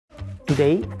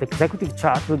Today, at Executive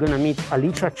Chat, we're going to meet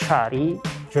Alice Acciarri,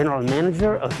 General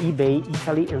Manager of eBay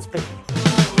Italy and Spain.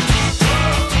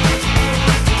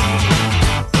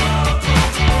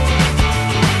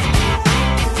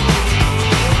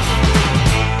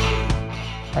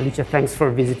 Alice, thanks for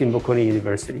visiting Bocconi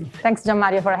University. Thanks,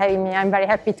 Gianmario, for having me. I'm very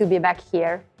happy to be back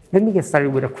here. Let me get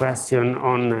started with a question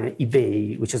on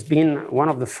eBay, which has been one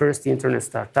of the first internet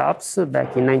startups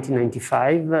back in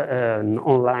 1995, an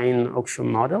online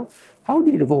auction model. How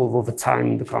did it evolve over time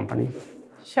in the company?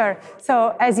 Sure.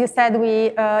 So, as you said,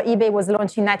 eBay was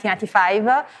launched in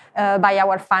 1995 by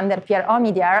our founder, Pierre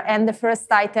Omidyar, and the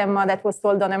first item that was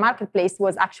sold on a marketplace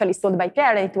was actually sold by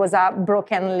Pierre, and it was a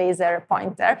broken laser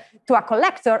pointer to a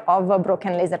collector of a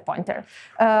broken laser pointer.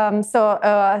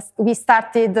 We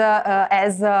started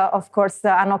as, of course,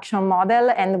 an auction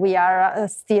model, and we are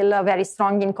still very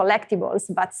strong in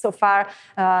collectibles, but so far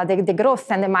the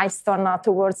growth and the milestone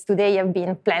towards today have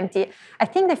been plenty. I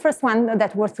think the first one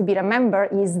that was to be remembered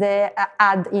is the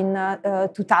ad in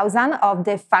 2000 of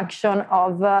the function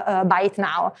of Buy It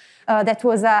Now. That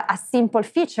was a simple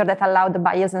feature that allowed the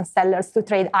buyers and sellers to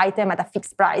trade items at a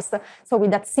fixed price. So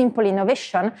with that simple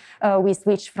innovation, we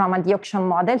switched from the auction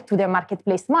model to the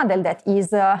marketplace model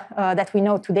that we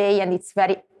know today, and it's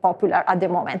very popular at the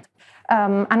moment.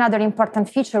 Another important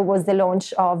feature was the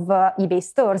launch of eBay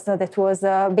stores. That was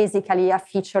basically a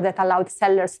feature that allowed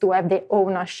sellers to have their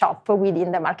own shop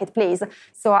within the marketplace.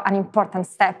 So an important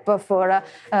step for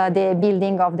the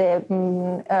building of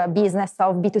the business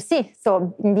of B2C,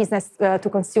 so business to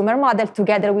consumer model,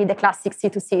 together with the classic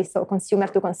C2C, so consumer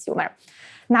to consumer.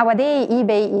 Nowadays,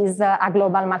 eBay is a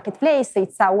global marketplace.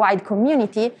 It's a wide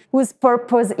community whose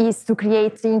purpose is to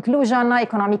create inclusion,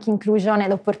 economic inclusion,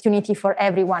 and opportunity for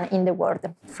everyone in the world.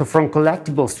 So from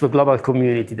collectibles to a global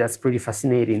community, that's pretty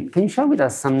fascinating. Can you share with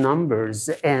us some numbers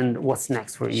and what's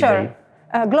next for eBay? Sure.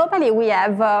 Globally, we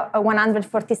have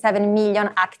 147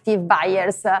 million active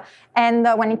buyers, and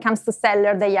when it comes to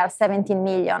sellers, they are 17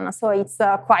 million. So it's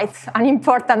quite an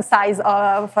important size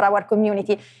for our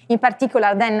community. In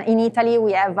particular, then in Italy,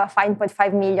 we have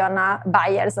 5.5 million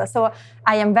buyers. So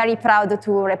I am very proud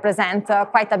to represent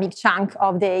quite a big chunk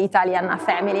of the Italian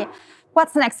family.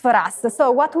 What's next for us?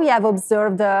 So what we have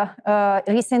observed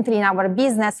recently in our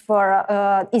business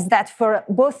is that for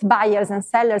both buyers and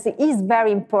sellers, it is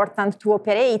very important to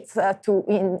operate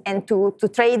and to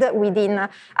trade within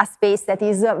a space that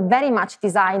is very much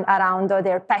designed around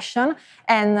their passion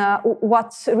and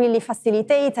what really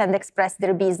facilitates and express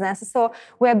their business. So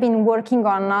we have been working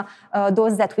on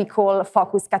those that we call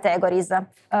focus categories.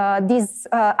 This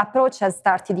approach has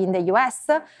started in the US,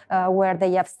 where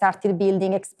they have started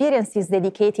building experiences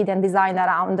dedicated and designed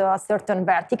around certain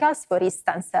verticals, for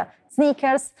instance,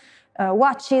 sneakers,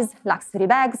 watches, luxury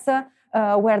bags,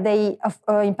 where they,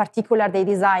 in particular, they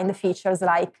designed features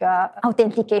like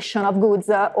authentication of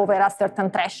goods over a certain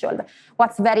threshold.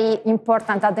 What's very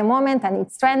important at the moment, and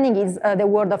it's trending, is the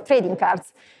world of trading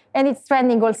cards. And it's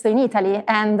trending also in Italy.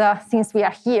 And since we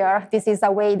are here, this is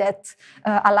a way that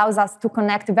allows us to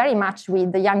connect very much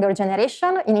with the younger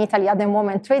generation. In Italy, at the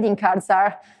moment, trading cards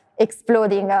are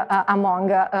exploding among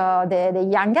the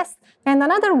youngest. And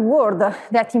another word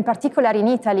that in particular in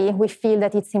Italy we feel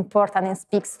that it's important and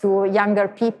speaks to younger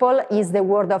people is the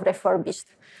word of refurbished.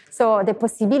 So the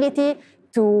possibility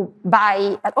to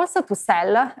buy, but also to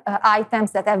sell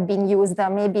items that have been used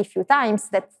maybe a few times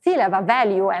that still have a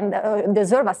value and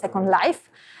deserve a second life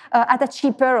at a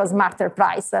cheaper or smarter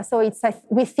price. So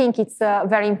we think it's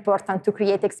very important to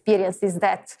create experiences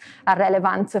that are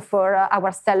relevant for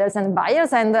our sellers and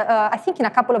buyers. And I think in a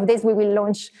couple of days we will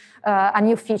launch a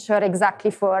new feature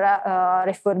exactly for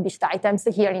refurbished items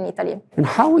here in Italy. And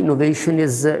how innovation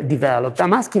is developed?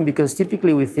 I'm asking because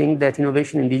typically we think that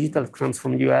innovation in digital comes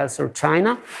from the US or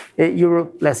China,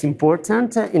 Europe less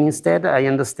important, and instead I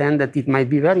understand that it might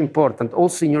be very important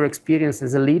also in your experience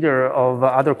as a leader of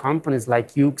other companies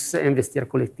like Yux and Vestiaire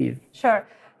Collective. Sure.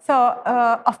 So,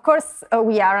 of course,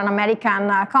 we are an American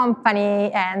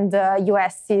company, and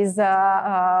US is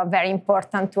very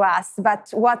important to us. But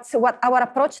what our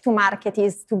approach to market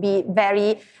is to be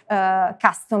very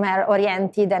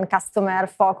customer-oriented and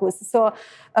customer-focused. So,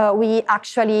 we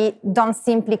actually don't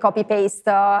simply copy-paste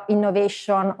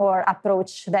innovation or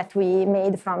approach that we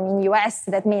made from in US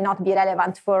that may not be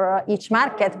relevant for each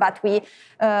market, but we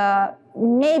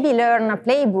maybe learn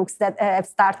playbooks that have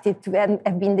started to and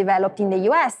have been developed in the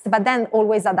US, but then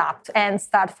always adapt and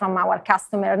start from our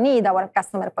customer need, our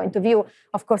customer point of view.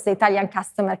 Of course, the Italian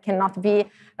customer cannot be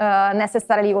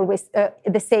necessarily always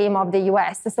the same of the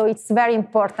US. So it's very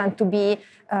important to be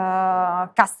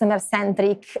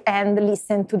customer-centric and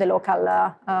listen to the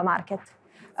local market.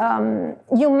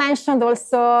 You mentioned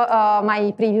also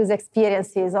my previous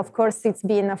experiences. Of course, it's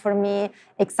been for me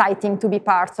exciting to be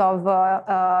part of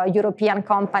European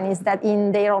companies that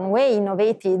in their own way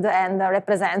innovated and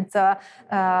represent the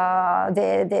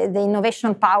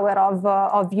innovation power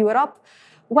of Europe.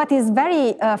 What is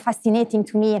very fascinating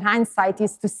to me in hindsight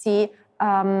is to see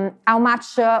how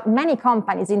much many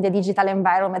companies in the digital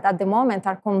environment at the moment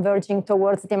are converging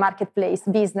towards the marketplace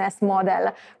business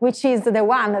model, which is the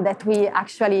one that we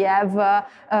actually have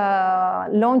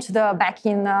launched back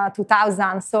in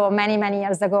 2000, so many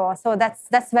years ago. So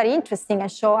that's very interesting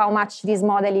and show how much this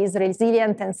model is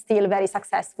resilient and still very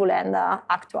successful and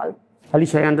actual.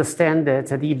 Alice, I understand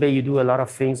that at eBay you do a lot of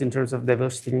things in terms of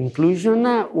diversity and inclusion.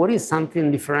 What is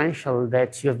something differential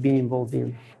that you have been involved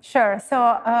in? Sure. So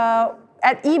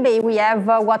at eBay, we have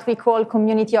what we call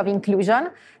community of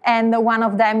inclusion, and one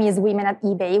of them is Women at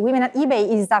eBay. Women at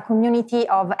eBay is a community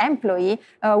of employees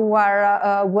who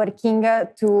are working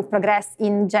to progress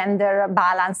in gender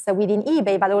balance within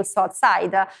eBay, but also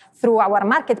outside through our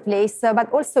marketplace,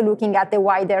 but also looking at the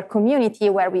wider community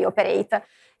where we operate.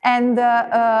 And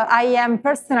I am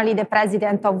personally the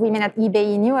president of Women at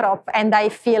eBay in Europe, and I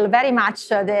feel very much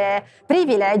the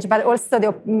privilege, but also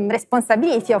the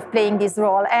responsibility of playing this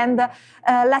role. And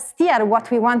last year, what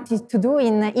we wanted to do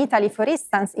in Italy, for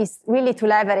instance, is really to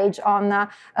leverage on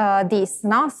this,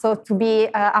 no? So to be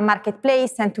a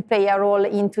marketplace and to play a role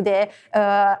into the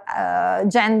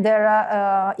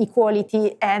gender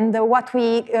equality. And what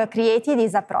we created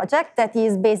is a project that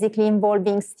is basically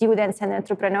involving students and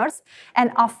entrepreneurs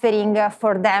and offering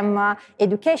for them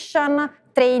education,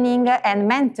 training, and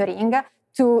mentoring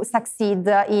to succeed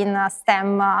in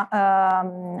STEM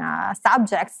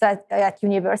subjects at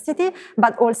university,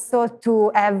 but also to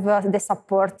have the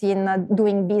support in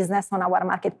doing business on our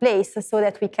marketplace so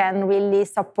that we can really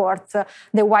support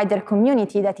the wider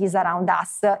community that is around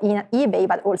us in eBay,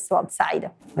 but also outside.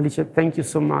 Alice, thank you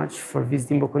so much for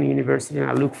visiting Bocconi University, and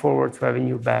I look forward to having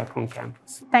you back on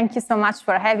campus. Thank you so much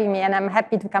for having me, and I'm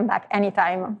happy to come back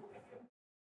anytime.